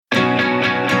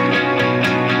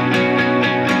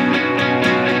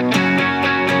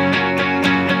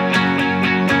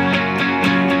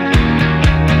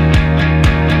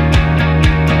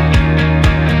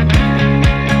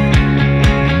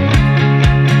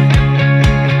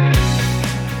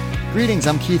Greetings,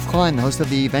 I'm Keith Klein, the host of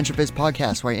the Venture Biz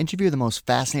podcast, where I interview the most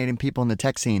fascinating people in the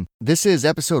tech scene. This is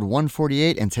episode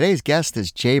 148, and today's guest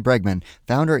is Jay Bregman,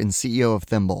 founder and CEO of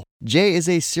Thimble. Jay is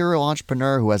a serial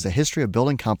entrepreneur who has a history of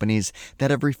building companies that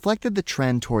have reflected the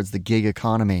trend towards the gig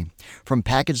economy. From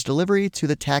package delivery to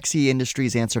the taxi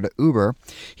industry's answer to Uber,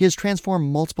 he has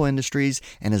transformed multiple industries,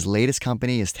 and his latest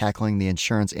company is tackling the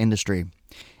insurance industry.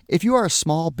 If you are a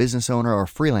small business owner or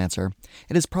freelancer,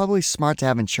 it is probably smart to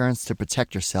have insurance to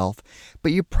protect yourself,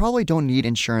 but you probably don't need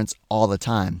insurance all the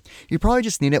time. You probably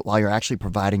just need it while you're actually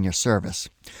providing your service.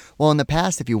 Well, in the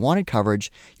past, if you wanted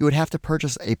coverage, you would have to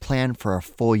purchase a plan for a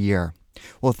full year.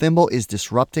 Well, Thimble is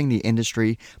disrupting the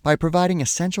industry by providing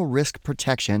essential risk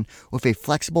protection with a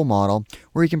flexible model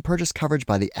where you can purchase coverage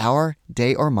by the hour,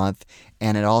 day, or month,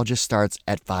 and it all just starts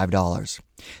at $5.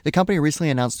 The company recently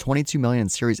announced $22 million in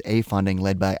Series A funding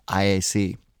led by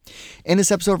IAC. In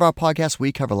this episode of our podcast,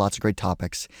 we cover lots of great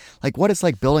topics, like what it's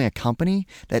like building a company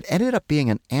that ended up being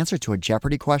an answer to a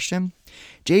Jeopardy question,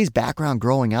 Jay's background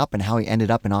growing up and how he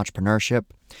ended up in entrepreneurship,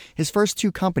 his first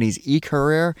two companies,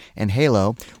 eCourier and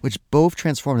Halo, which both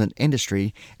transformed an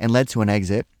industry and led to an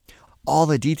exit, all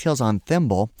the details on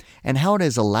Thimble, and how it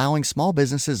is allowing small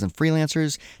businesses and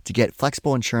freelancers to get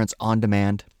flexible insurance on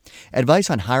demand, advice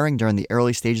on hiring during the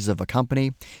early stages of a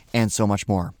company, and so much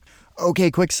more. Okay,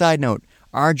 quick side note.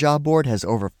 Our job board has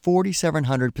over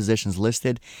 4,700 positions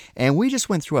listed, and we just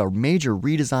went through a major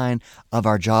redesign of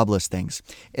our job listings.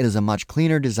 It is a much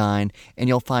cleaner design, and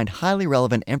you'll find highly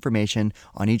relevant information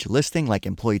on each listing like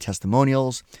employee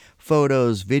testimonials,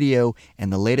 photos, video,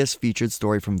 and the latest featured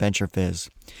story from VentureFizz.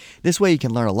 This way you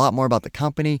can learn a lot more about the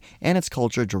company and its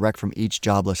culture direct from each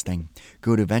job listing.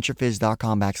 Go to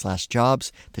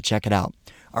venturefizz.com/jobs to check it out.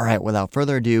 All right, without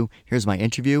further ado, here's my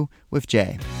interview with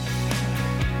Jay.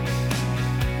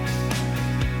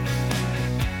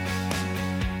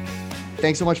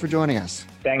 Thanks so much for joining us.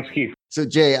 Thanks, Keith. So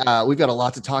Jay, we've got a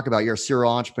lot to talk about. You're a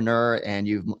serial entrepreneur and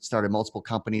you've started multiple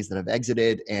companies that have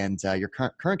exited, and your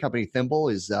current company, Thimble,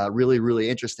 is really, really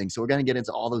interesting. So we're going to get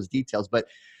into all those details. But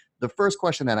the first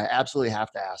question that I absolutely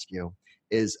have to ask you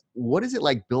is, what is it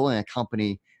like building a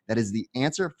company that is the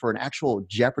answer for an actual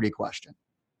Jeopardy question?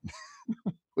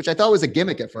 Which I thought was a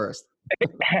gimmick at first.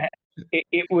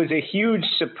 It was a huge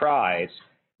surprise.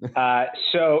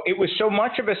 So it was so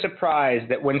much of a surprise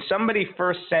that when somebody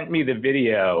first sent me the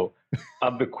video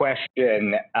of the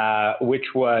question,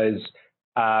 which was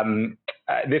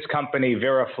this company,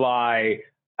 Verifly,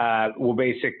 will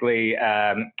basically,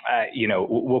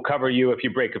 will cover you if you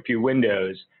break a few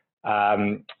windows,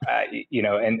 and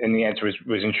the answer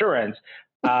was insurance.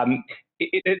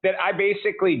 That I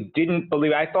basically didn't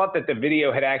believe. I thought that the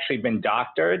video had actually been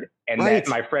doctored, and Right. that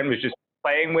my friend was just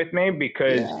playing with me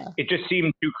because it just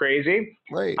seemed too crazy.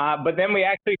 Right. But then we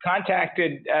actually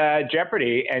contacted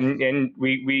Jeopardy, and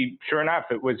we sure enough,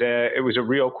 it was a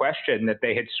real question that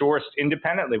they had sourced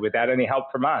independently without any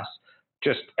help from us,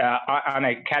 just on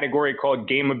a category called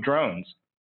Game of Drones.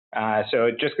 So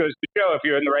it just goes to show, if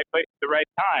you're in the right place at the right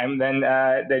time, then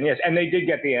yes. And they did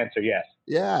get the answer, yes.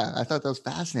 Yeah, I thought that was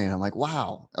fascinating. I'm like,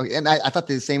 wow. Okay, and I thought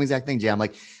the same exact thing, Jay. I'm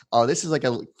like, oh, this is like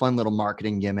a fun little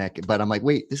marketing gimmick. But I'm like,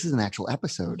 wait, this is an actual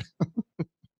episode.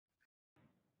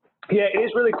 Yeah, it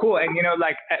is really cool. And,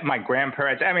 like my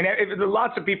grandparents, I mean,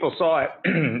 lots of people saw it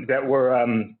that were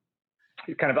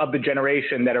kind of the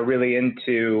generation that are really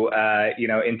into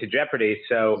Jeopardy.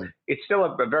 So it's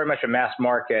still very much a mass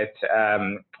market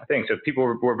thing. So people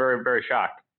were very, very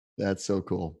shocked. That's so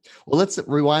cool. Well, let's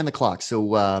rewind the clock.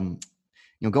 So,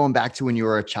 going back to when you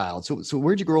were a child. So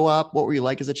where'd you grow up? What were you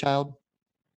like as a child?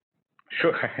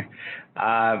 Sure.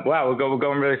 Wow, we're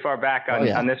going really far back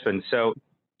on this one. So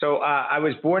I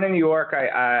was born in New York.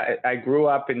 I grew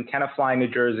up in Tenafly, New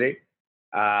Jersey.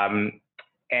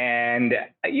 And,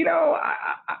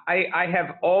 I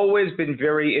have always been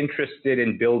very interested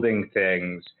in building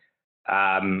things,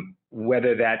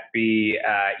 whether that be,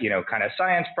 kind of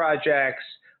science projects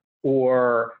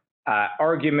or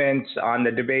arguments on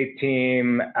the debate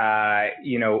team,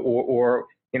 or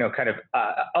kind of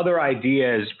other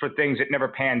ideas for things that never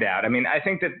panned out. I mean, I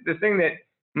think that the thing that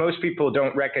most people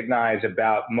don't recognize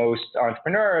about most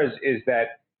entrepreneurs is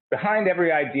that behind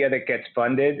every idea that gets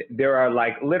funded, there are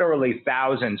like literally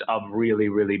thousands of really,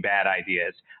 really bad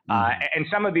ideas. And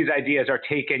some of these ideas are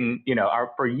taken,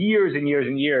 are for years and years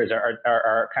and years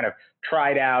are kind of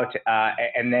tried out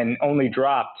and then only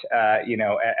dropped, at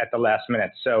the last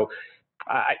minute. So,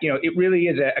 it really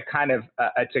is a kind of,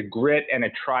 it's a grit and a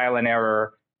trial and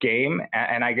error game.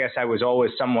 And I guess I was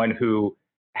always someone who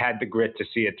had the grit to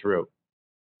see it through.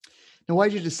 Now, why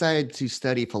did you decide to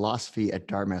study philosophy at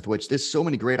Dartmouth, which there's so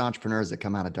many great entrepreneurs that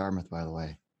come out of Dartmouth, by the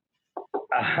way?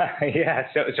 yeah,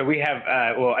 so we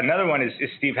have well, another one is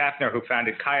Steve Hafner, who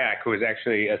founded Kayak, who is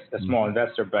actually a small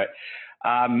investor.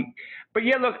 Um, but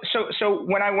yeah, look, so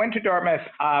when I went to Dartmouth,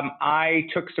 I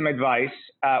took some advice,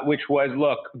 which was,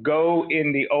 look, go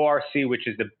in the ORC, which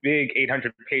is the big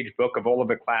 800-page book of all of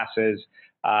the classes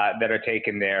that are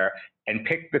taken there, and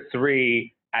pick the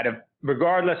three out of,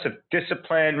 regardless of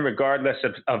discipline, regardless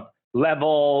of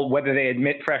level, whether they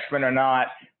admit freshmen or not.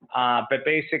 But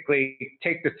basically,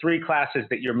 take the three classes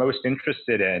that you're most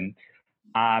interested in.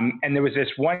 And there was this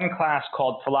one class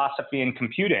called Philosophy and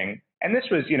Computing, and this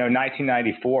was,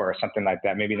 1994 or something like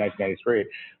that, maybe 1993.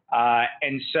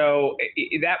 And so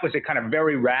that was a kind of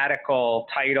very radical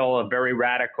title, a very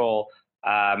radical,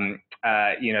 thing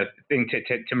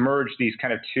to merge these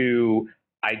kind of two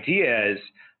ideas.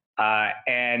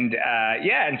 And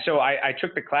so I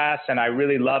took the class and I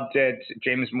really loved it.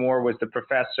 James Moore was the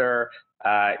professor.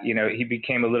 He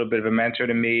became a little bit of a mentor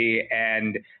to me,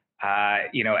 and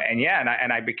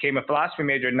I became a philosophy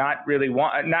major, not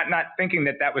thinking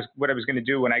that was what I was going to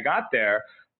do when I got there,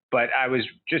 but I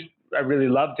really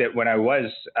loved it when I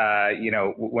was,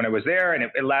 when I was there, and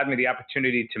it allowed me the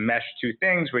opportunity to mesh two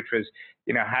things, which was,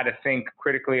 how to think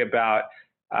critically about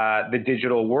the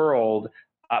digital world,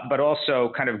 but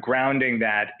also kind of grounding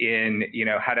that in,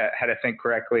 how to think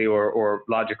correctly or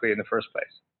logically in the first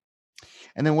place.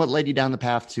 And then what led you down the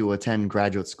path to attend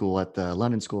graduate school at the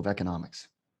London School of Economics?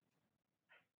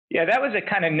 Yeah, that was a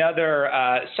kind of another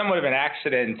somewhat of an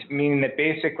accident, meaning that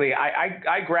basically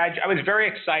I was very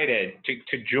excited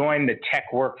to join the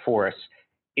tech workforce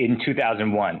in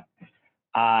 2001.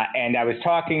 And I was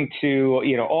talking to,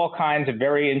 all kinds of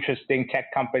very interesting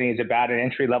tech companies about an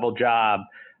entry-level job,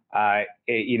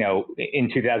 in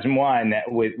 2001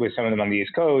 with some of them on the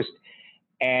East Coast.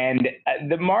 And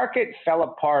the market fell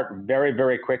apart very,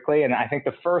 very quickly. And I think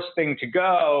the first thing to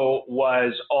go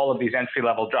was all of these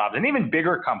entry-level jobs. And even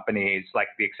bigger companies like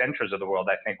the Accentures of the world,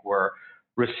 I think, were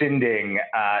rescinding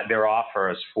their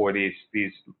offers for these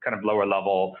kind of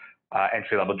lower-level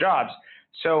entry-level jobs.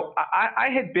 So I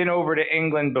had been over to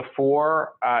England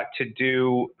before to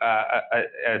do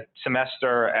a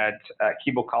semester at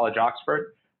Keble College,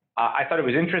 Oxford. I thought it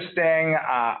was interesting.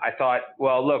 I thought,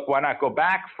 well, look, why not go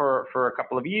back for a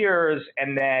couple of years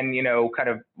and then, kind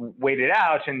of wait it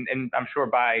out. And I'm sure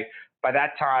by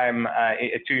that time,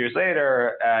 2 years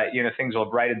later, things will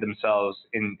have righted themselves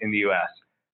in the U.S.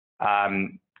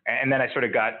 And then I sort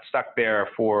of got stuck there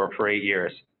for 8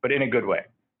 years, but in a good way.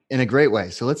 In a great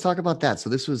way. So let's talk about that. So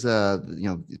this was,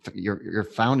 you're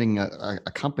founding a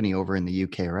company over in the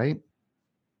UK, right?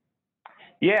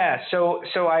 Yeah. So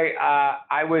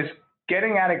I was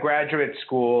getting out of graduate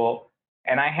school,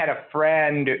 and I had a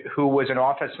friend who was an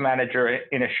office manager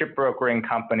in a shipbrokering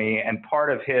company, and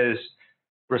part of his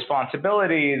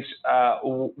responsibilities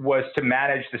was to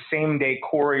manage the same-day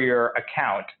courier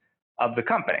account of the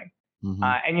company. Mm-hmm.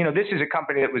 And this is a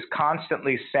company that was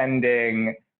constantly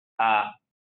sending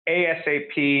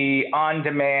ASAP,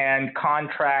 on-demand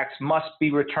contracts, must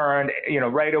be returned,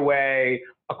 right away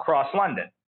across London.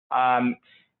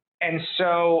 And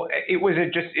so it was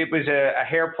a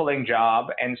hair-pulling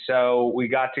job. And so we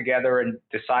got together and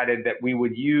decided that we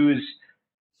would use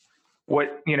what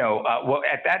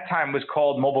at that time was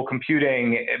called mobile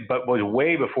computing, but was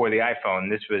way before the iPhone.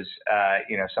 This was,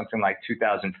 something like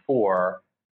 2004,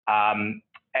 and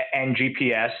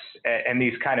GPS and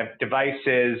these kind of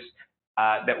devices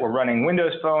that were running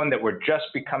Windows Phone, that were just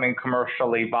becoming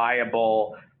commercially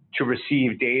viable to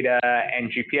receive data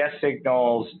and GPS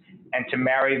signals, and to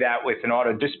marry that with an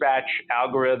auto dispatch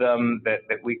algorithm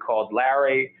that we called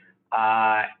Larry,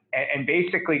 and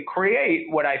basically create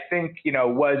what I think,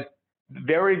 was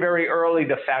very, very early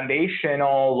the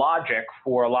foundational logic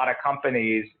for a lot of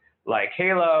companies like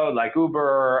Halo, like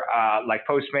Uber, like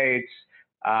Postmates.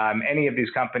 Any of these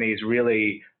companies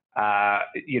really,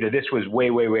 this was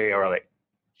way, way, way early.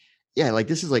 Yeah, like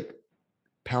this is like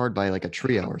powered by like a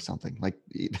Trio or something. Like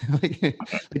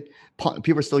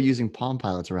people are still using Palm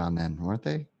Pilots around then, weren't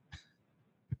they?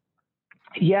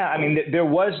 Yeah, I mean, there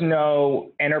was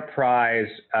no enterprise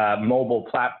mobile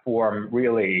platform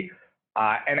really,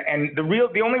 and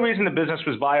the only reason the business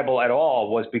was viable at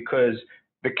all was because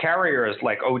the carriers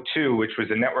like O2, which was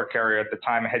the network carrier at the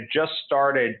time, had just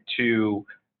started to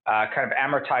kind of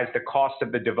amortize the cost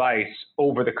of the device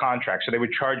over the contract. So they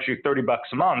would charge you $30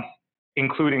 a month,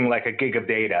 including like a gig of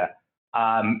data,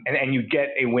 and you get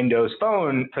a Windows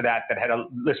Phone for that had a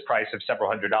list price of several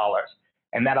 $100s.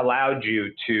 And that allowed you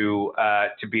to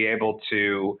be able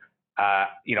to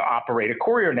operate a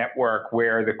courier network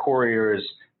where the couriers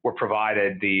were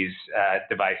provided these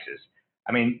devices.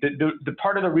 I mean, the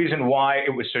part of the reason why it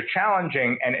was so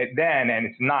challenging and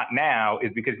it's not now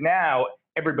is because now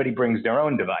everybody brings their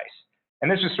own device. And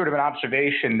this is sort of an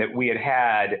observation that we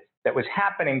had that was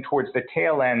happening towards the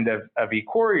tail end of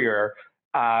eCourier,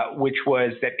 which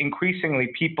was that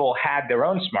increasingly people had their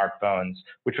own smartphones,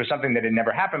 which was something that had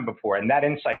never happened before. And that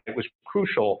insight was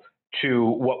crucial to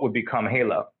what would become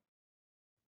Halo.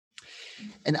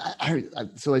 And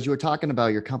so as you were talking about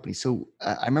your company, so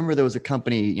I remember there was a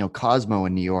company, Cosmo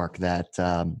in New York that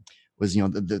was,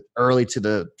 the early to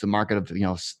the market of,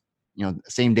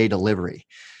 same day delivery.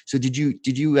 So did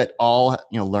you at all,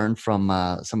 learn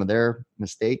from some of their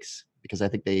mistakes? Because I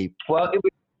think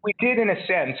we did in a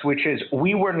sense, which is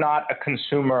we were not a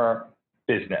consumer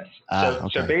business.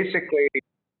 So basically,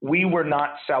 we were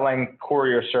not selling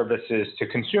courier services to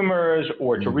consumers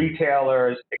or to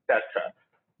retailers, etc.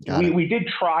 We did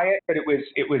try it, but it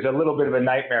was a little bit of a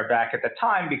nightmare back at the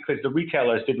time because the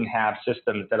retailers didn't have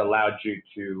systems that allowed you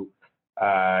to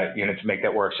to make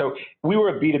that work. So we were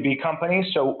a B2B company.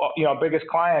 So our biggest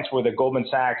clients were the Goldman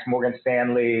Sachs, Morgan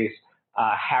Stanleys,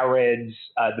 Harrods,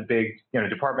 the big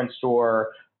department store.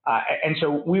 And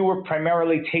so we were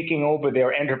primarily taking over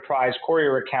their enterprise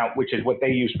courier account, which is what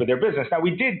they used for their business. Now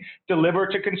we did deliver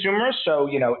to consumers. So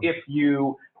if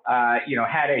you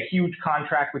had a huge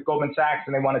contract with Goldman Sachs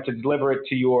and they wanted to deliver it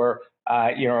to your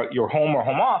home or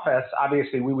home office,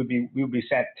 obviously we would be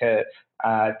sent to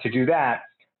do that.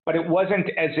 But it wasn't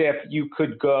as if you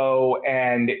could go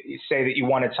and say that you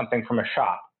wanted something from a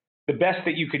shop. The best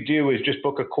that you could do is just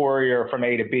book a courier from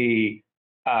A to B,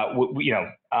 kind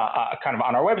of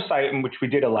on our website, in which we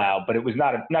did allow, but it was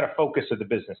not a focus of the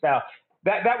business. Now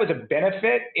that was a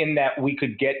benefit in that we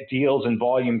could get deals and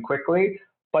volume quickly.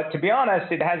 But to be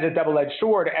honest, it has a double-edged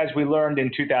sword, as we learned in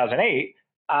 2008,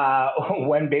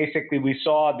 when basically we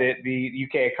saw the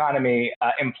UK economy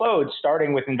implode,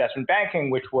 starting with investment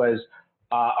banking, which was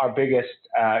our biggest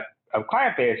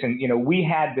client base. And we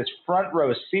had this front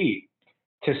row seat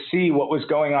to see what was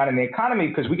going on in the economy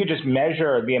because we could just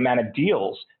measure the amount of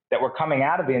deals that were coming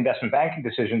out of the investment banking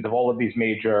decisions of all of these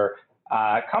major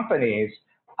companies.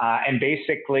 And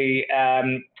basically,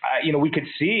 we could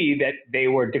see that they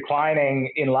were declining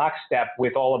in lockstep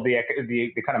with all of the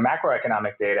kind of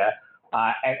macroeconomic data,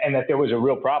 and that there was a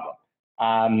real problem.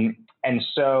 And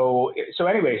so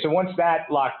once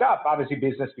that locked up, obviously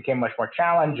business became much more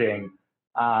challenging.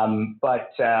 But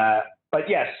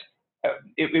yes,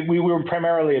 we were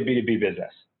primarily a B2B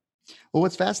business. Well,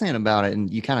 what's fascinating about it,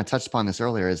 and you kind of touched upon this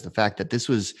earlier, is the fact that this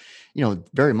was,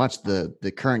 very much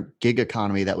the current gig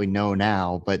economy that we know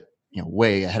now, but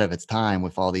way ahead of its time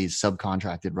with all these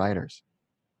subcontracted riders.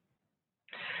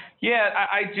 Yeah,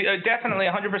 I definitely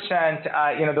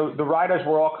 100%. The riders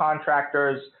were all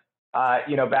contractors.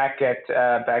 Back at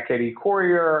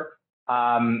eCourier,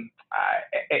 and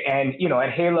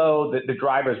at Halo, the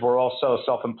drivers were also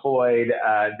self-employed.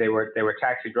 They were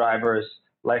taxi drivers,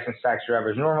 licensed taxi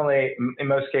drivers normally in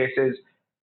most cases.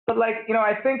 But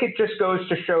I think it just goes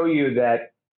to show you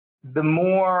that the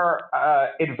more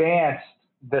advanced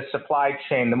the supply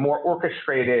chain, the more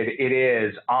orchestrated it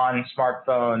is on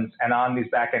smartphones and on these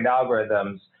back-end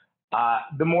algorithms,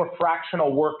 the more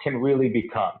fractional work can really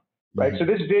become. Right. So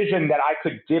this vision that I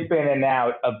could dip in and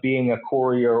out of being a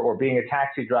courier or being a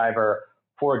taxi driver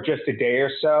for just a day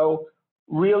or so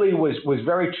really was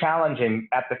very challenging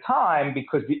at the time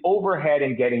because the overhead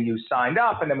in getting you signed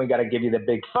up, and then we got to give you the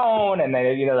big phone, and then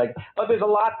there's a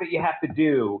lot that you have to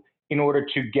do in order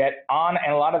to get on,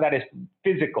 and a lot of that is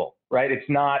physical, right? It's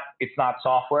not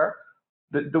software.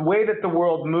 The way that the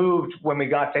world moved when we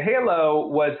got to Halo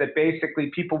was that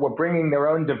basically people were bringing their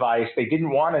own device. They didn't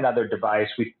want another device.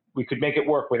 We could make it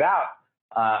work without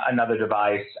another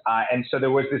device. And so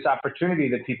there was this opportunity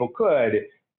that people could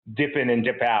dip in and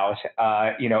dip out,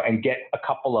 and get a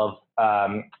couple of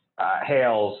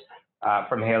hails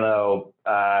from Halo,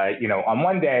 on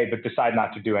one day, but decide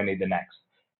not to do any the next.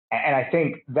 And I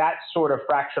think that sort of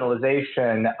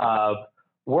fractionalization of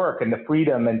work and the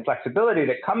freedom and flexibility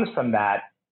that comes from that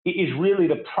is really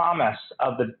the promise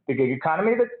of the gig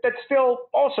economy that still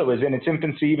also is in its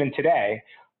infancy even today.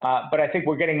 But I think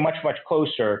we're getting much, much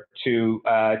closer to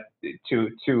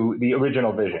the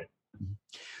original vision.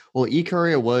 Well,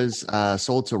 eCourier was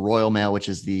sold to Royal Mail, which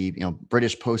is the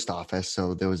British Post Office.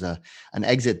 So there was an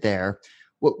exit there.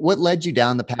 What led you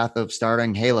down the path of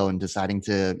starting Halo and deciding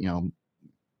to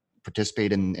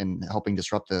participate in helping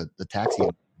disrupt the taxi?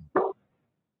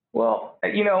 Well,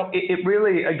 it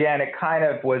really, again, it kind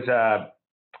of was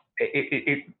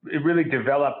it really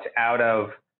developed out of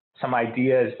some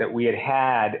ideas that we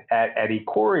had at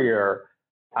eCourier.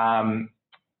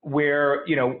 where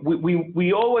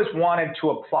we always wanted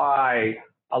to apply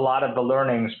a lot of the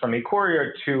learnings from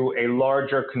eCourier to a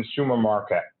larger consumer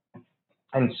market.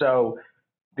 And so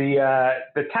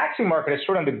the taxi market is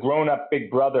sort of the grown-up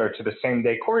big brother to the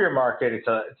same-day courier market. It's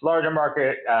a larger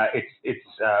market. It's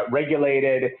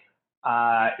regulated.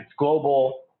 It's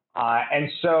global. And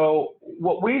so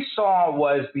what we saw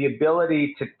was the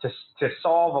ability to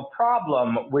solve a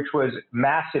problem which was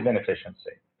massive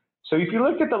inefficiency. So if you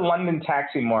looked at the London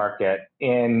taxi market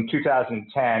in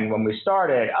 2010, when we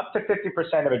started, up to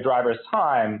 50% of a driver's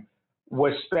time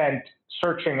was spent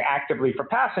searching actively for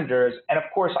passengers. And of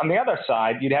course, on the other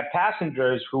side, you'd have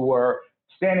passengers who were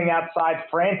standing outside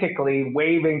frantically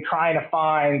waving, trying to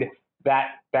find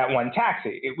that one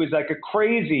taxi. It was like a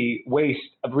crazy waste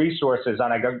of resources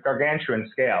on a gargantuan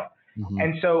scale. Mm-hmm.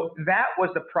 And so that was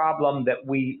the problem that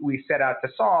we set out to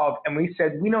solve. And we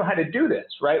said, we know how to do this,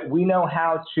 right? We know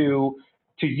how to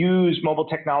use mobile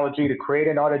technology to create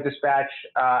an auto dispatch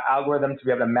algorithm to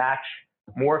be able to match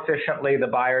more efficiently the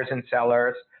buyers and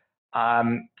sellers,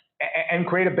 and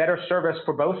create a better service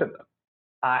for both of them.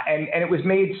 And it was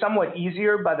made somewhat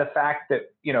easier by the fact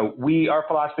that, our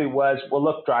philosophy was, well,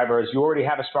 look, drivers, you already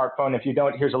have a smartphone. If you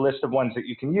don't, here's a list of ones that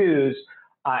you can use.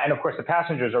 And of course, the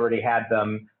passengers already had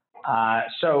them.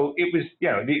 So it was,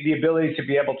 the ability to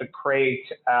be able to create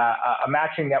a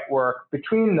matching network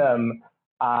between them,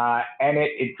 and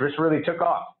it just really took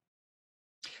off.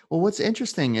 Well, what's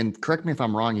interesting, and correct me if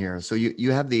I'm wrong here. So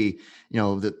you have the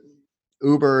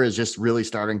Uber is just really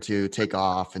starting to take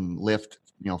off, and Lyft,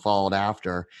 followed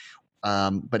after.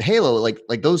 But Halo,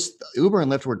 like those Uber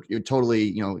and Lyft were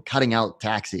totally, cutting out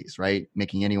taxis, right?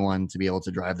 Making anyone to be able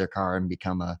to drive their car and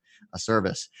become a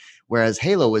service. Whereas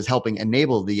Halo was helping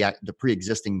enable the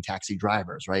pre-existing taxi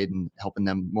drivers, right? And helping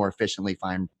them more efficiently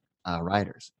find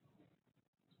riders.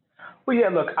 Well, yeah,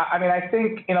 look, I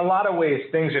think in a lot of ways,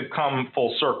 things have come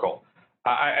full circle.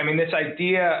 This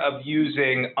idea of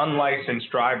using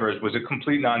unlicensed drivers was a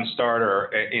complete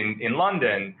non-starter in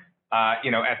London,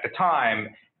 at the time.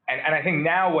 And I think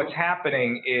now what's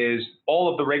happening is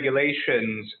all of the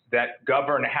regulations that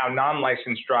govern how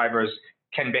non-licensed drivers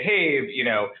can behave,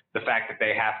 the fact that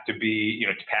they have to be,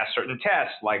 to pass certain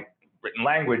tests like written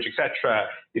language, et cetera,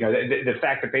 the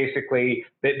fact that basically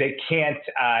they can't,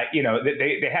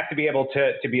 they have to be able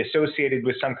to be associated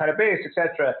with some kind of base, et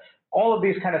cetera. All of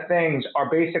these kind of things are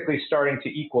basically starting to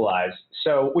equalize.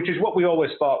 So, which is what we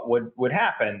always thought would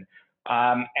happen.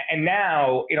 And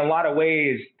now, in a lot of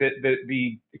ways,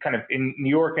 the kind of in New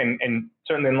York and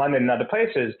certainly in London and other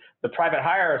places, the private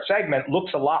hire segment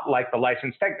looks a lot like the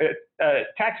licensed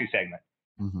taxi segment.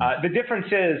 Mm-hmm. The difference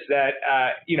is that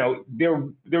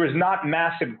there is not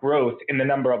massive growth in the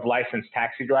number of licensed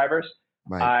taxi drivers,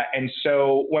 right. And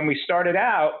so when we started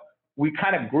out, we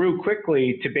kind of grew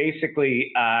quickly to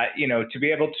basically to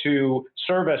be able to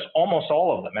service almost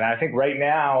all of them. And I think right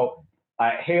now,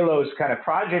 Halo's kind of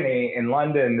progeny in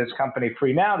London, this company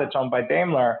FreeNow that's owned by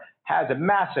Daimler, has a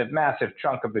massive, massive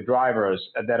chunk of the drivers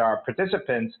that are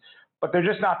participants, but there's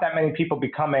just not that many people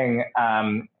becoming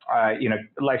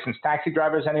licensed taxi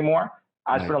drivers anymore.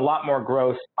 There's been a lot more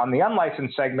growth on the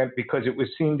unlicensed segment because it was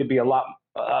seen to be it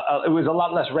was a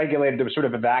lot less regulated. There was sort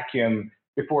of a vacuum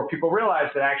before people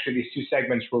realized that actually these two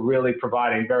segments were really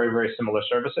providing very, very similar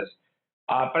services.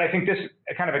 But I think this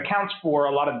kind of accounts for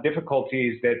a lot of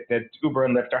difficulties that Uber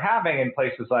and Lyft are having in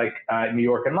places like New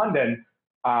York and London,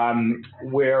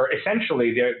 where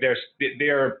essentially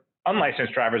their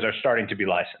unlicensed drivers are starting to be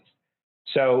licensed.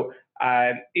 So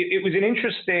it was an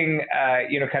interesting,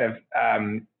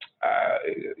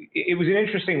 it was an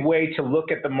interesting way to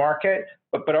look at the market.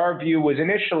 But our view was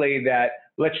initially that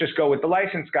let's just go with the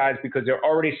licensed guys because they're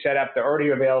already set up, they're already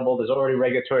available, there's already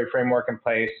regulatory framework in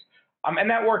place. And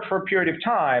that worked for a period of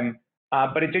time,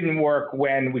 but it didn't work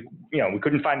when we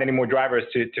couldn't find any more drivers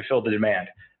to fill the demand.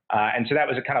 And so that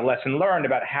was a kind of lesson learned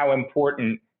about how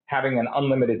important having an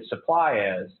unlimited supply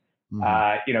is,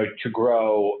 to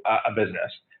grow a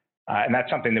business. And that's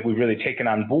something that we've really taken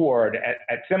on board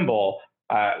at Thimble,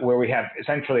 where we have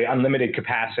essentially unlimited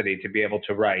capacity to be able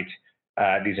to write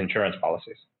these insurance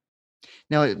policies.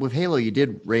 Now, with Halo, you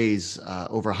did raise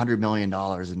over $100 million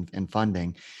in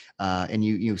funding, and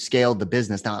you scaled the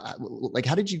business. Now, like,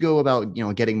 how did you go about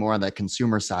getting more on that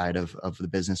consumer side of the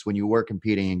business when you were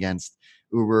competing against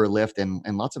Uber, Lyft,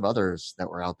 and lots of others that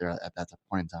were out there at that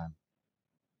point in time?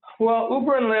 Well,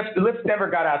 Uber and Lyft never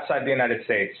got outside the United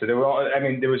States. So there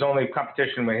was only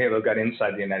competition when Halo got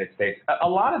inside the United States. A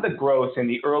lot of the growth in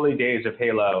the early days of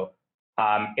Halo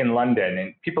in London,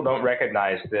 and people don't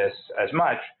recognize this as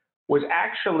much, was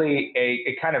actually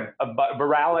a kind of a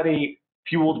virality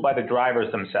fueled by the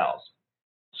drivers themselves.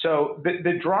 So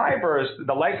the drivers,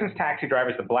 the licensed taxi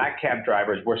drivers, the black cab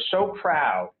drivers were so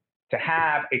proud to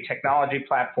have a technology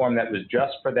platform that was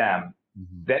just for them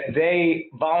Mhm. that they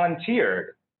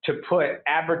volunteered to put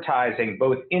advertising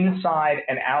both inside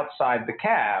and outside the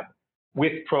cab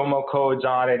with promo codes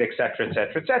on it, et cetera, et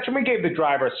cetera, et cetera. And we gave the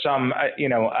driver some,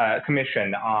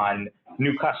 commission on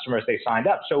new customers they signed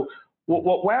up. So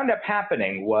what wound up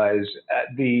happening was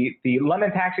the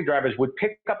London taxi drivers would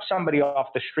pick up somebody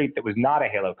off the street that was not a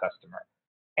Halo customer.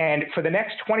 And for the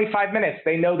next 25 minutes,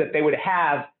 they know that they would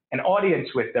have an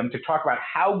audience with them to talk about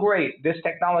how great this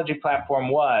technology platform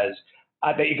was,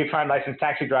 that you could find licensed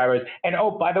taxi drivers. And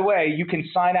oh, by the way, you can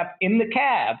sign up in the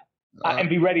cab Uh, and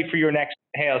be ready for your next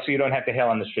hail so you don't have to hail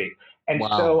on the street. And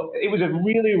wow. so it was a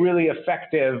really, really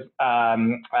effective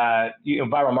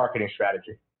viral marketing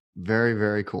strategy. Very,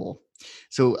 very cool.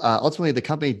 So ultimately, the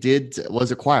company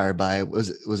was acquired by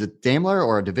was it Daimler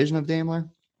or a division of Daimler?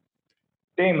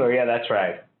 Daimler, yeah, that's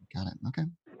right. Got it. Okay.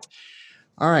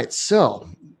 All right. So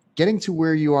getting to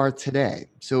where you are today.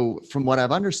 So from what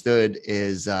I've understood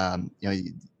is,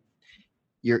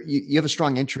 you have a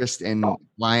strong interest in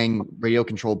flying radio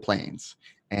controlled planes,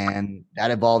 and that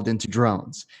evolved into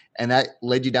drones, and that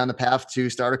led you down the path to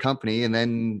start a company and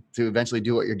then to eventually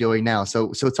do what you're doing now.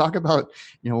 So talk about,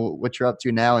 what you're up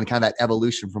to now and kind of that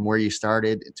evolution from where you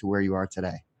started to where you are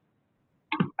today.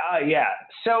 Yeah.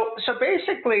 So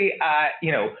basically,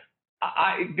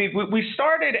 we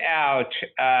started out,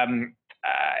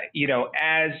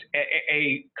 as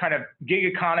a kind of gig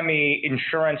economy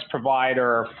insurance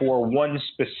provider for one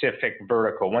specific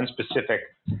vertical, one specific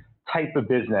type of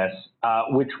business,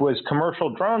 which was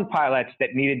commercial drone pilots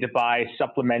that needed to buy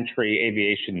supplementary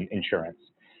aviation insurance.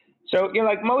 So,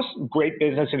 like most great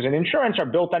businesses in insurance are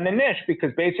built on the niche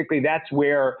because basically that's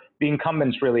where the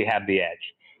incumbents really have the edge.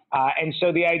 And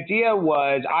so the idea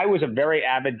was I was a very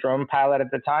avid drone pilot at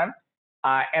the time.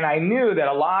 And I knew that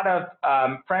a lot of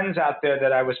friends out there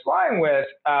that I was flying with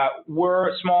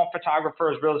were small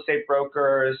photographers, real estate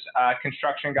brokers,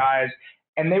 construction guys,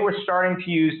 and they were starting to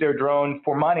use their drone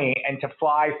for money and to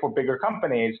fly for bigger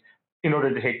companies in order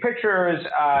to take pictures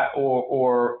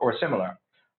or similar.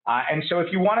 And so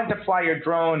if you wanted to fly your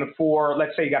drone for,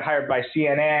 let's say you got hired by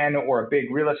CNN or a big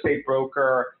real estate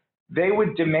broker, they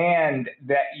would demand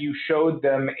that you showed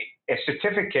them a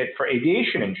certificate for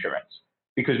aviation insurance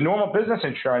because normal business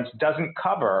insurance doesn't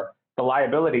cover the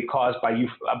liability caused by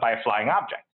a flying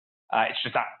object. It's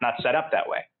just not set up that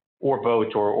way, or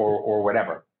boat or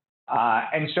whatever.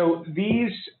 And so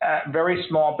these very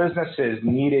small businesses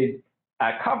needed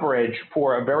coverage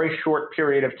for a very short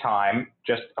period of time,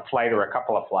 just a flight or a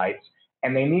couple of flights,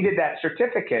 and they needed that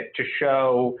certificate to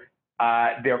show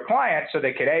their client so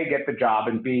they could A, get the job,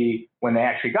 and B, when they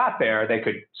actually got there, they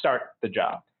could start the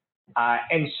job.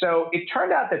 And so it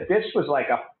turned out that this was like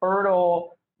a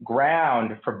fertile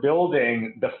ground for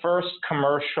building the first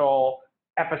commercial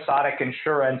episodic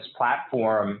insurance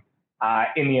platform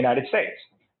in the United States.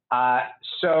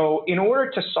 So in order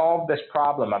to solve this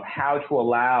problem of how to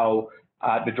allow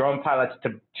the drone pilots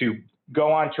to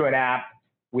go onto an app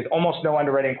with almost no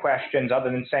underwriting questions other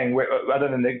than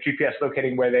the GPS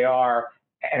locating where they are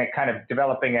and it kind of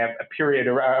developing a period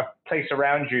or a place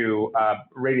around you,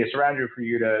 radius around you for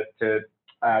you to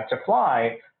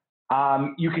fly,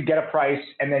 you could get a price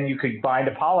and then you could bind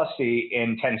a policy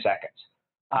in 10 seconds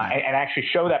and actually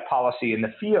show that policy in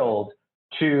the field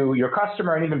to your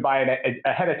customer and even buy it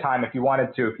ahead of time if you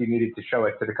wanted to, if you needed to show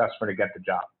it to the customer to get the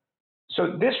job.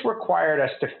 So this required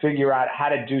us to figure out how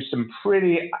to do some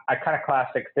pretty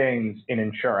iconoclastic things in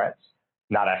insurance.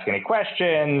 Not ask any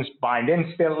questions, bind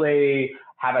instantly,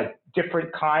 have a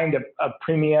different kind of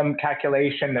premium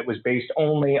calculation that was based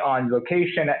only on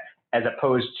location as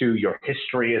opposed to your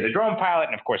history as a drone pilot.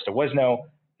 And of course, there was no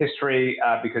history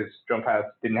because drone pilots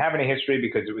didn't have any history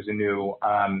because it was a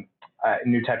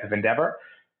new type of endeavor.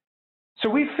 So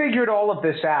we figured all of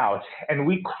this out and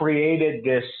we created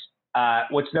this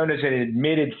what's known as an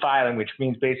admitted filing, which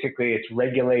means basically it's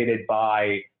regulated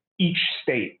by each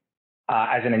state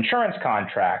as an insurance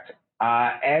contract.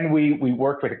 And we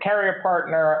worked with a carrier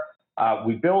partner.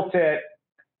 We built it.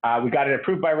 We got it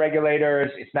approved by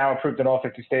regulators. It's now approved in all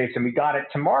 50 states, and we got it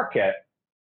to market.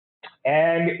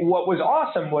 And what was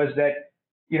awesome was that,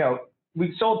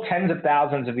 we sold tens of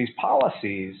thousands of these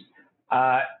policies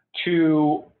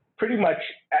to pretty much,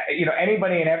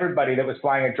 anybody and everybody that was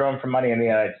flying a drone for money in the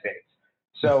United States.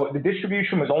 So the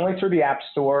distribution was only through the App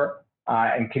Store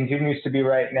and continues to be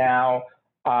right now.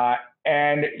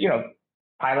 And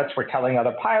pilots were telling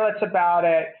other pilots about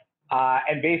it.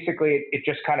 And basically, it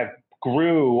just kind of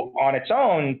grew on its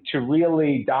own to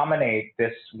really dominate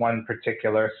this one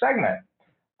particular segment.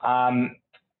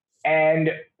 And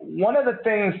one of the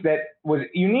things that was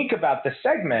unique about the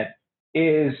segment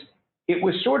is it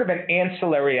was sort of an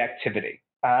ancillary activity,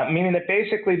 meaning that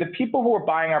basically the people who were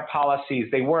buying our policies,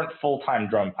 they weren't full-time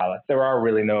drone pilots. There are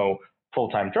really no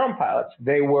full-time drone pilots.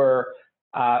 They were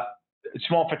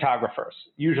small photographers,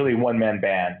 usually one-man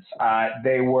bands.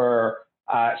 They were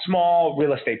small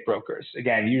real estate brokers,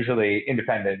 again, usually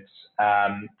independents.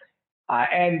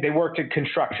 And they worked in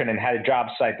construction and had a job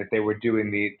site that they were doing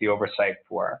the oversight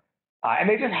for. And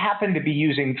they just happened to be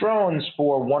using drones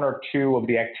for one or two of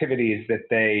the activities that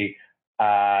they,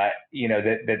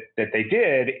 that they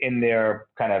did in their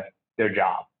their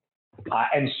job.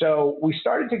 And so we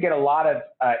started to get a lot of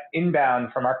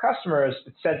inbound from our customers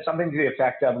that said something to the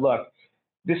effect of, look,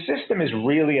 the system is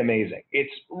really amazing.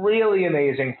 It's really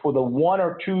amazing for the one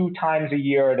or two times a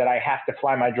year that I have to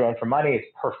fly my drone for money. It's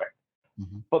perfect.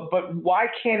 Mm-hmm. But why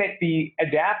can't it be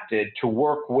adapted to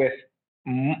work with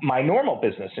my normal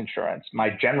business insurance, my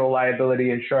general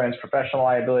liability insurance, professional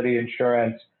liability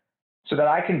insurance, so that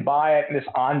I can buy it in this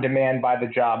on-demand,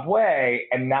 by-the-job way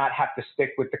and not have to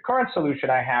stick with the current solution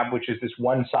I have, which is this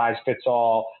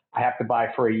one-size-fits-all. I have to buy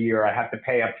for a year. I have to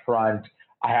pay up front.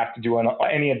 I have to do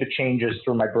any of the changes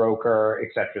through my broker, et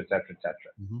cetera, et cetera, et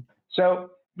cetera. Mm-hmm. So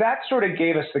that sort of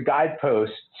gave us the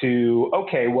guidepost to,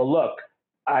 okay, well, look,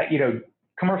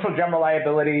 commercial general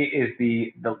liability is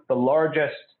the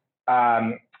largest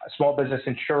small business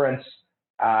insurance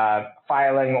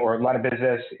filing or line of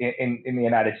business in the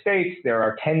United States. There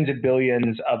are tens of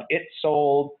billions of it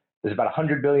sold. There's about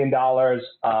 $100 billion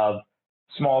of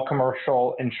small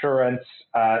commercial insurance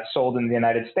sold in the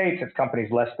United States. It's companies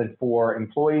less than 4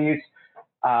 employees.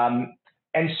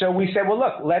 And so we said, well,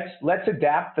 look, let's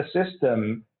adapt the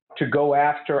system to go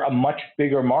after a much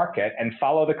bigger market and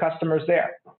follow the customers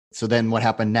there. So then what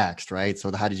happened next, right?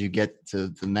 So how did you get to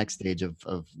the next stage of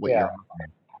what you're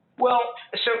offering? Well,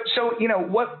 so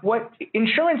what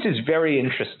insurance is very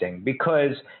interesting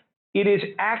because it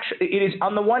is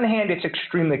on the one hand, it's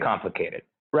extremely complicated,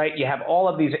 right? You have all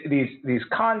of these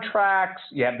contracts,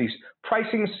 you have these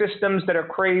pricing systems that are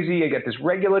crazy, you get this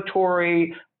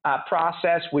regulatory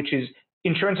process, which is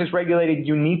insurance is regulated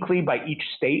uniquely by each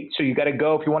state. So you got to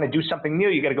go, if you want to do something new,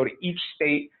 you got to go to each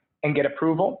state and get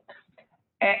approval.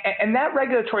 And that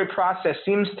regulatory process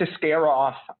seems to scare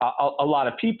off a lot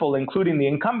of people, including the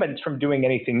incumbents, from doing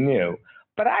anything new.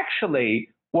 But actually,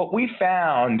 what we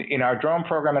found in our drone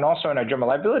program and also in our general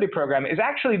liability program is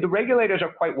actually the regulators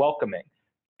are quite welcoming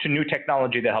to new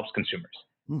technology that helps consumers.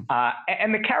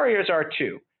 And the carriers are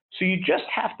too. So you just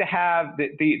have to have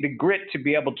the grit to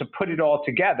be able to put it all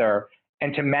together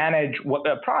and to manage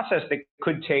a process that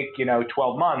could take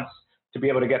 12 months to be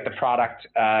able to get the product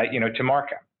to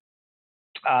market.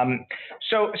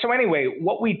 So anyway,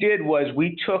 what we did was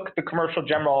we took the commercial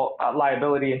general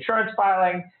liability insurance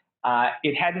filing.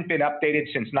 It hadn't been updated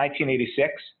since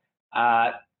 1986.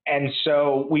 And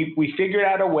so we figured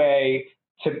out a way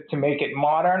to make it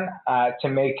modern, to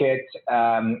make it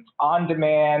on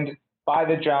demand, by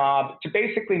the job, to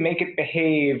basically make it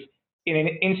behave in an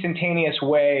instantaneous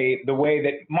way, the way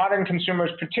that modern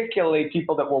consumers, particularly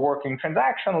people that were working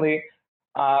transactionally,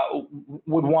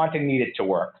 would want and need it to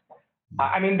work.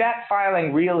 I mean, that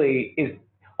filing really is,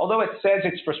 although it says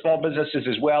it's for small businesses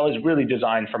as well, is really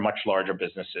designed for much larger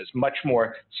businesses, much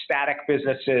more static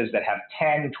businesses that have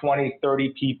 10, 20,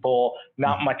 30 people,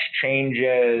 not much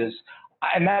changes.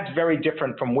 And that's very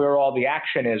different from where all the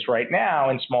action is right now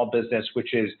in small business,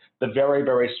 which is the very,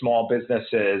 very small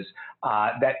businesses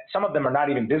that some of them are not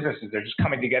even businesses. They're just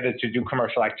coming together to do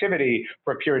commercial activity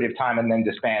for a period of time and then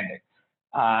disbanding.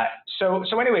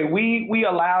 So anyway, we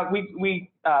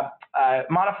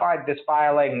modified this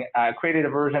filing, created a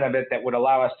version of it that would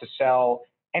allow us to sell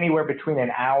anywhere between an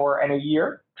hour and a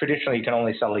year. Traditionally, you can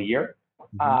only sell a year.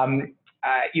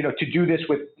 To do this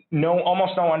with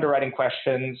almost no underwriting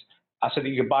questions, so that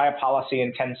you could buy a policy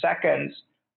in 10 seconds,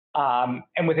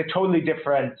 and with a totally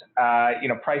different,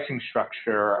 pricing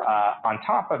structure on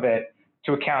top of it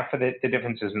to account for the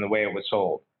differences in the way it was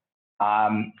sold.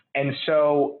 And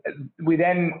so we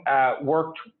then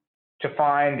worked to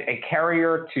find a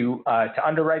carrier to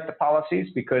underwrite the policies,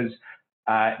 because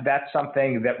that's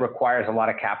something that requires a lot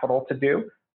of capital to do.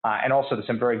 And also there's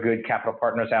some very good capital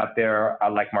partners out there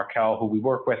like Markel, who we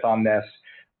work with on this,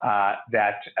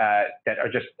 that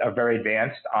are very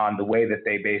advanced on the way that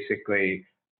they basically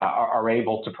are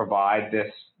able to provide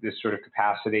this sort of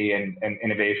capacity and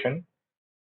innovation.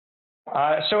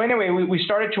 So anyway, we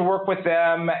started to work with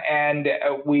them, and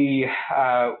we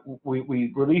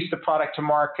released the product to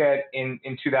market in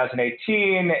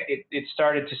 2018. It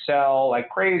started to sell like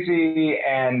crazy,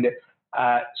 and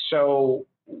so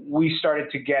we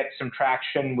started to get some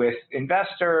traction with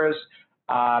investors.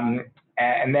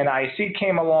 And then IC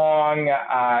came along.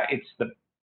 It's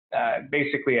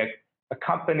basically a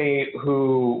company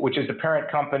which is the parent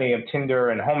company of Tinder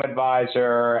and Home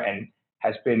Advisor, and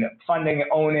has been funding,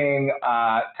 owning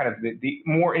kind of the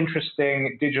more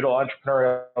interesting digital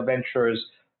entrepreneurial ventures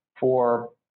for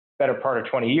better part of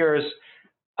 20 years.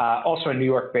 Also a New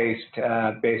York-based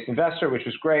investor, which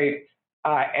was great.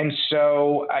 And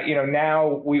so,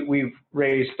 now we've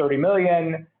raised 30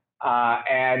 million,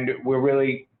 and we're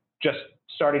really just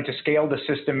starting to scale the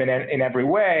system in every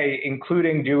way,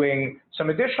 including doing some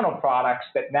additional products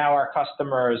that now our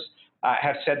customers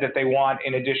have said that they want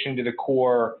in addition to the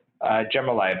core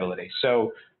general liability.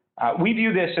 So we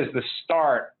view this as the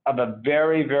start of a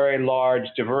very, very large,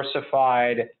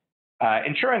 diversified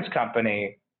insurance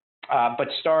company, but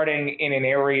starting in an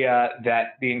area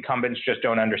that the incumbents just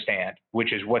don't understand,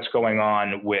 which is what's going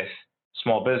on with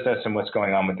small business and what's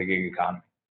going on with the gig economy.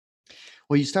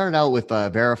 Well, you started out with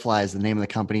Verifly as the name of the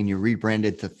company, and you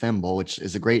rebranded to Thimble, which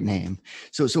is a great name.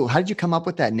 So how did you come up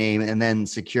with that name and then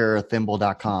secure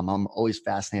Thimble.com? I'm always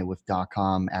fascinated with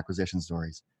 .com acquisition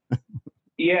stories.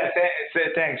 Yeah,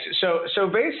 thanks. So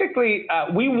basically,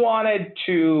 we wanted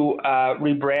to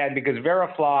rebrand because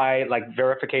Verifly, like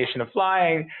verification of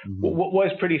flying,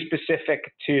 was pretty specific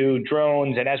to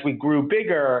drones. And as we grew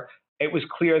bigger, it was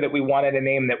clear that we wanted a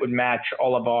name that would match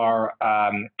all of our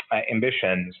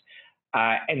ambitions.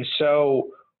 And so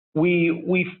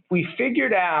we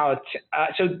figured out,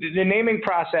 so the naming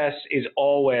process is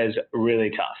always really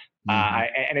tough.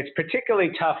 And it's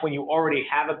particularly tough when you already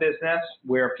have a business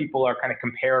where people are kind of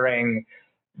comparing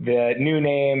the new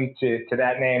name to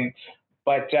that name.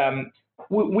 But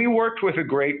we worked with a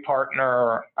great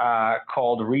partner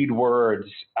called Read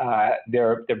Words.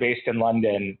 They're based in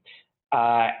London.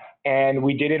 And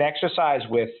we did an exercise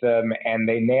with them, and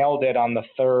they nailed it on the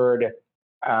third.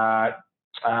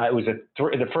 It was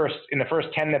in the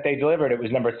first 10 that they delivered, it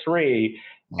was number 3.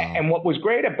 Wow. And what was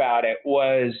great about it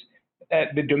was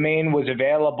the domain was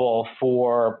available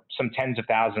for some tens of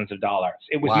thousands of dollars.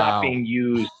 It was not being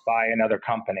used by another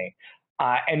company.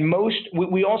 And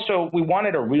we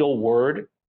wanted a real word,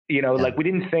 like we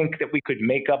didn't think that we could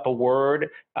make up a word.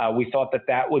 We thought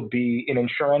that would be in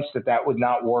insurance, that would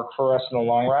not work for us in the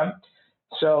long run.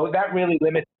 So that really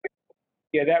limits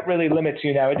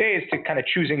you nowadays to kind of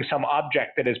choosing some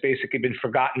object that has basically been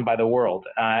forgotten by the world.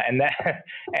 And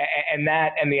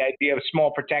the idea of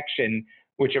small protection,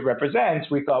 which it represents,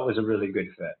 we thought was a really good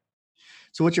fit.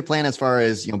 So what's your plan as far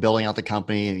as, building out the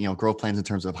company, growth plans in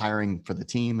terms of hiring for the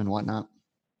team and whatnot?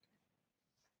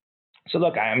 So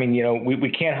look, I mean, we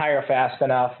can't hire fast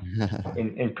enough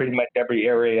in pretty much every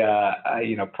area,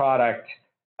 product,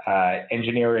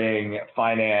 engineering,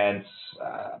 finance,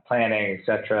 planning, et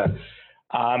cetera.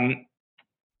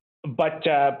 But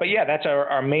yeah, that's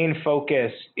our main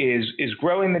focus is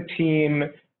growing the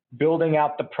team, building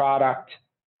out the product,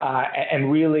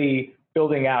 and really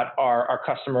building out our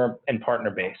customer and partner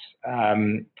base.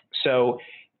 So,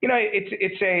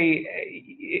 it's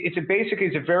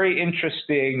a very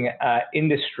interesting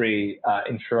industry,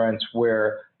 insurance,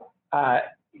 where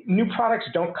new products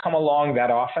don't come along that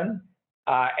often.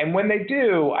 And when they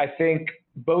do, I think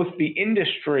both the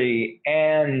industry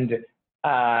and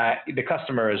the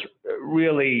customers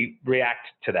really react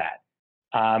to that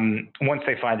once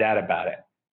they find out about it.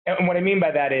 And what I mean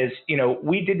by that is,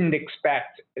 we didn't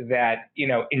expect that,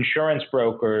 insurance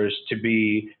brokers to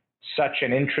be such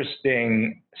an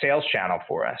interesting sales channel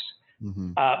for us.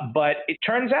 But it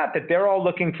turns out that they're all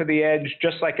looking for the edge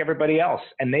just like everybody else.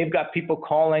 And they've got people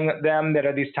calling them that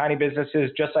are these tiny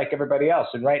businesses just like everybody else.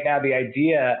 And right now, the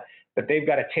idea that they've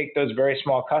got to take those very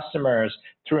small customers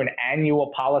through an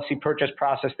annual policy purchase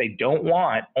process they don't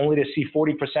want, only to see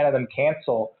 40% of them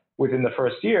cancel within the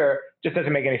first year, just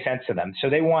doesn't make any sense to them. So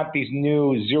they want these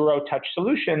new zero-touch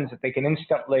solutions that they can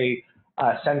instantly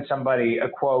send somebody a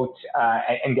quote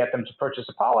and get them to purchase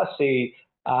a policy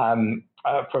from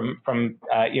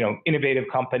innovative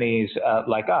companies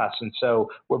like us. And so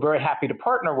we're very happy to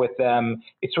partner with them.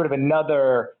 It's sort of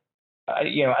another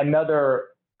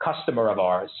customer of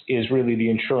ours is really the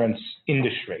insurance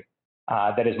industry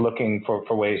that is looking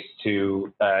for ways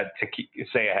to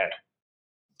stay ahead.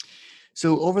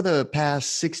 So over the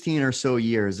past 16 or so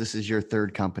years, this is your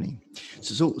third company.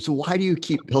 So why do you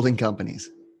keep building companies?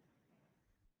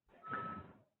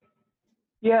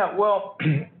 Yeah, well,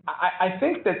 I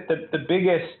think that the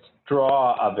biggest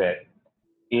draw of it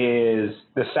is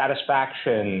the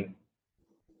satisfaction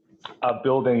of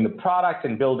building the product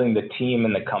and building the team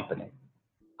and the company.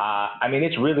 I mean,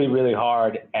 it's really, really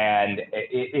hard, and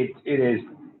it is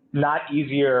not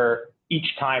easier, each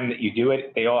time that you do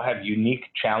it, they all have unique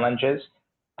challenges.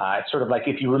 It's sort of like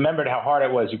if you remembered how hard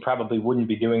it was, you probably wouldn't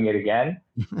be doing it again.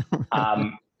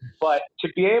 But to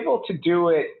be able to do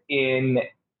it in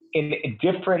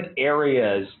different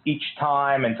areas each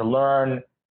time, and to learn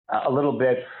a little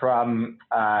bit from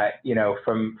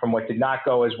from what did not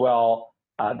go as well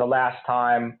the last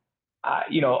time,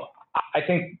 I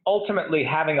think ultimately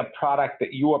having a product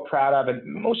that you are proud of, and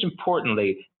most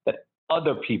importantly, that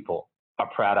other people are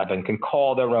proud of and can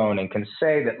call their own and can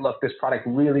say that, look, this product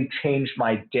really changed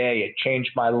my day. It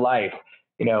changed my life.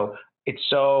 It's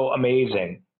so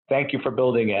amazing. Thank you for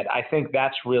building it. I think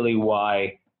that's really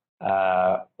why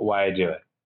I do it.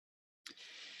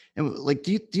 And like,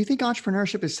 do you think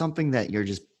entrepreneurship is something that you're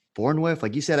just born with?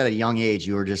 Like you said, at a young age,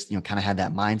 you were just, kind of had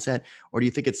that mindset, or do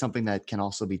you think it's something that can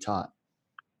also be taught?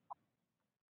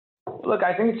 Look,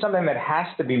 I think it's something that has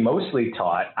to be mostly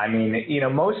taught. I mean,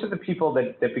 most of the people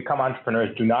that become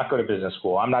entrepreneurs do not go to business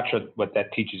school. I'm not sure what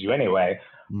that teaches you anyway,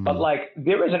 but like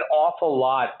there is an awful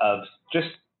lot of just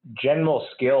general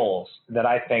skills that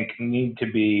I think need to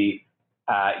be,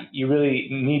 you really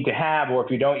need to have, or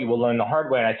if you don't, you will learn the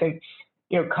hard way. And I think,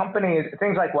 companies,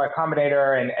 things like Y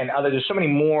Combinator and others, there's so many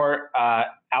more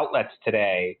outlets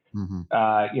today,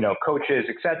 coaches,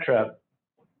 et cetera,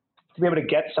 to be able to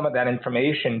get some of that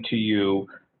information to you,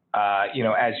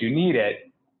 as you need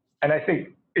it. And I think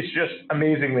it's just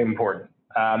amazingly important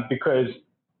because,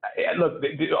 look,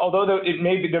 although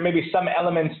there may be some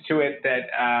elements to it that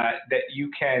you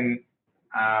can,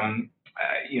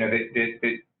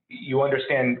 that you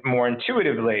understand more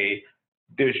intuitively,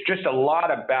 there's just a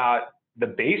lot about the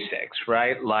basics,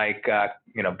 right? Like,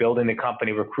 building the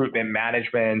company, recruitment,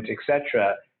 management, et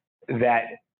cetera, that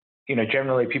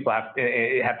generally people have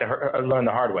to learn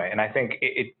the hard way. And I think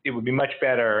it would be much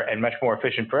better and much more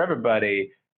efficient for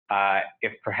everybody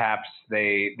if perhaps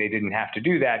they didn't have to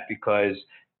do that, because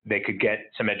they could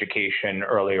get some education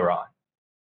earlier on.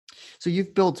 So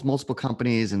you've built multiple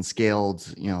companies and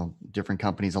scaled, different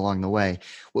companies along the way.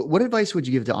 What advice would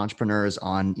you give to entrepreneurs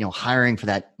on, hiring for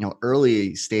that,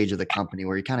 early stage of the company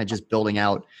where you're kind of just building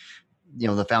out,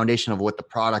 the foundation of what the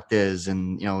product is,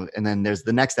 and, and then there's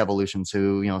the next evolution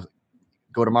to,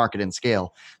 go to market and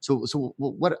scale. So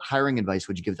what hiring advice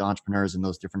would you give to entrepreneurs in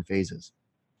those different phases?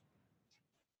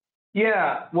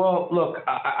 Yeah, well, look,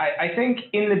 I think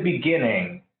in the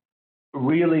beginning,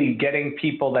 really getting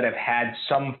people that have had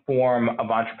some form of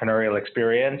entrepreneurial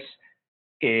experience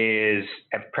is,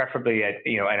 preferably at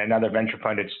another venture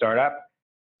funded startup,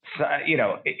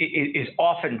 is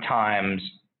oftentimes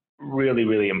really,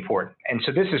 really important. And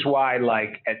so this is why,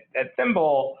 like at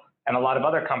Thimble and a lot of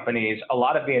other companies, a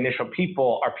lot of the initial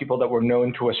people are people that were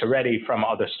known to us already from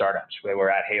other startups. They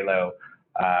were at Halo,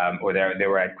 or they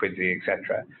were at Quidsy, et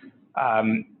cetera.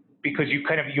 Because you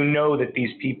that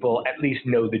these people at least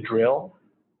know the drill.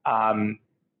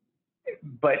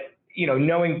 But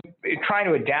trying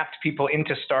to adapt people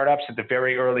into startups at the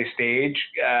very early stage,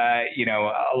 a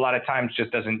lot of times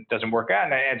just doesn't work out,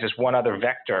 and it adds just one other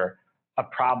vector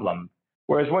of problem.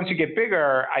 Whereas once you get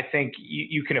bigger, I think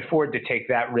you can afford to take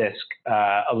that risk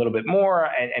a little bit more,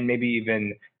 and maybe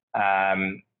even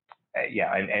and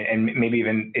maybe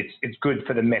even it's good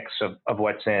for the mix of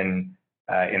what's in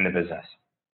the business.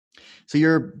 So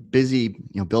you're busy,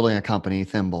 building a company,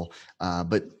 Thimble,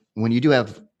 but when you do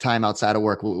have time outside of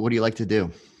work, what do you like to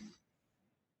do?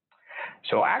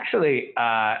 So actually,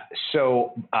 I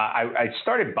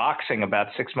started boxing about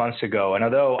 6 months ago, and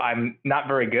although I'm not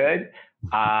very good,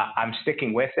 I'm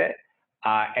sticking with it.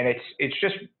 And it's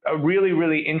just a really,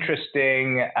 really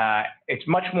interesting. It's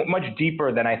much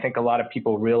deeper than I think a lot of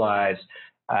people realize.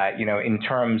 In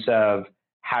terms of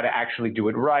how to actually do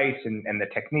it right, and the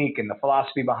technique and the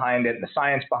philosophy behind it and the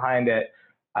science behind it.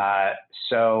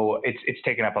 So it's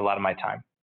taken up a lot of my time.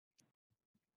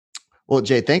 Well,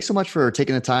 Jay, thanks so much for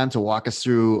taking the time to walk us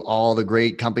through all the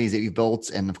great companies that you've built,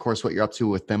 and of course, what you're up to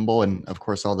with Thimble, and of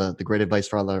course, all the great advice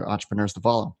for other entrepreneurs to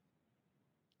follow.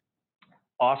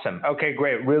 Awesome. Okay,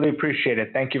 great. Really appreciate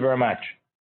it. Thank you very much.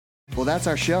 Well, that's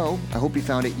our show. I hope you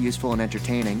found it useful and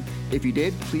entertaining. If you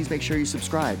did, please make sure you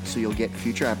subscribe so you'll get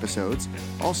future episodes.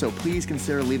 Also, please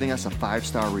consider leaving us a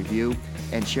 5-star review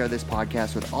and share this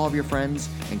podcast with all of your friends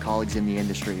and colleagues in the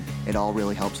industry. It all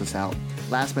really helps us out.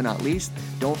 Last but not least,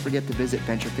 don't forget to visit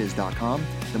venturefiz.com,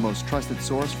 the most trusted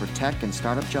source for tech and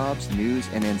startup jobs, news,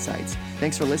 and insights.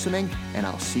 Thanks for listening, and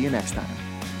I'll see you next time.